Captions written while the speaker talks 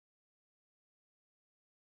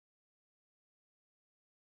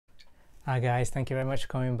Hi guys, thank you very much for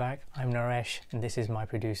coming back. I'm Naresh and this is my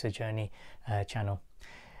Producer Journey channel.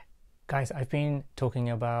 Guys, I've been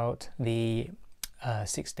talking about the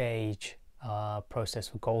six-stage process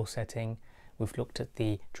for goal setting. We've looked at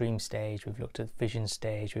the dream stage, we've looked at the vision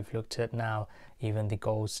stage, we've looked at now even the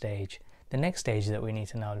goal stage. The next stage that we need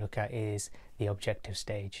to now look at is the objective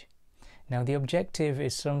stage. Now the objective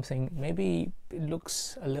is something, maybe it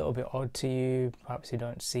looks a little bit odd to you, perhaps you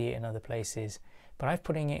don't see it in other places, but I'm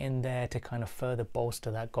putting it in there to kind of further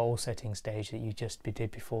bolster that goal setting stage that you just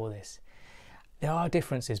did before this. There are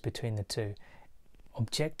differences between the two.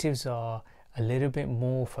 Objectives are a little bit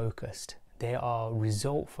more focused. They are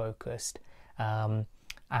result focused,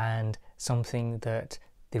 and something that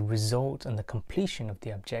the result and the completion of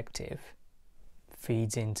the objective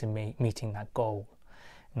feeds into meeting that goal.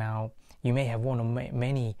 Now, you may have one or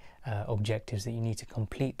many objectives that you need to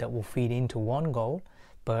complete that will feed into one goal,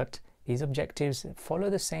 but these objectives follow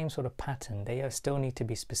the same sort of pattern. They still need to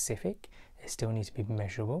be specific, they still need to be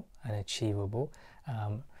measurable and achievable,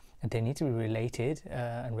 and they need to be related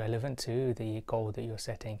and relevant to the goal that you're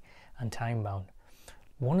setting and time bound.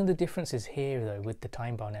 One of the differences here though with the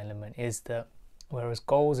time bound element is that whereas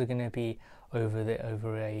goals are going to be over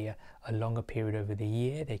a longer period over the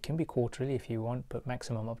year, they can be quarterly if you want, but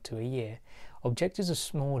maximum up to a year. Objectives are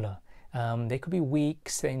smaller. They could be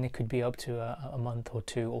weeks, then they could be up to a month or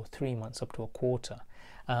 2 or 3 months, up to a quarter,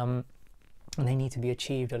 and they need to be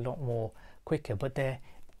achieved a lot more quicker, but they're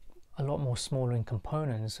a lot more smaller in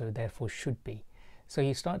components, so therefore should be. So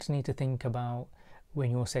you start to need to think about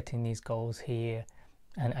when you're setting these goals here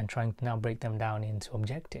and trying to now break them down into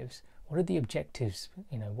objectives. What are the objectives?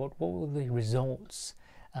 What were the results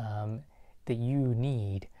that you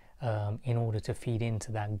need in order to feed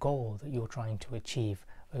into that goal that you're trying to achieve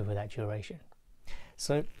over that duration?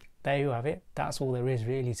 So there you have it. That's all there is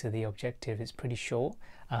really to the objective. It's pretty short,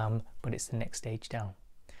 but it's the next stage down.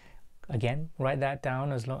 Again, write that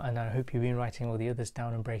down and I hope you've been writing all the others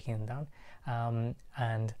down and breaking them down.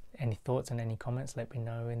 And any thoughts and any comments, let me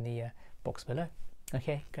know in the box below.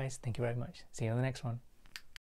 Okay, guys, thank you very much. See you on the next one.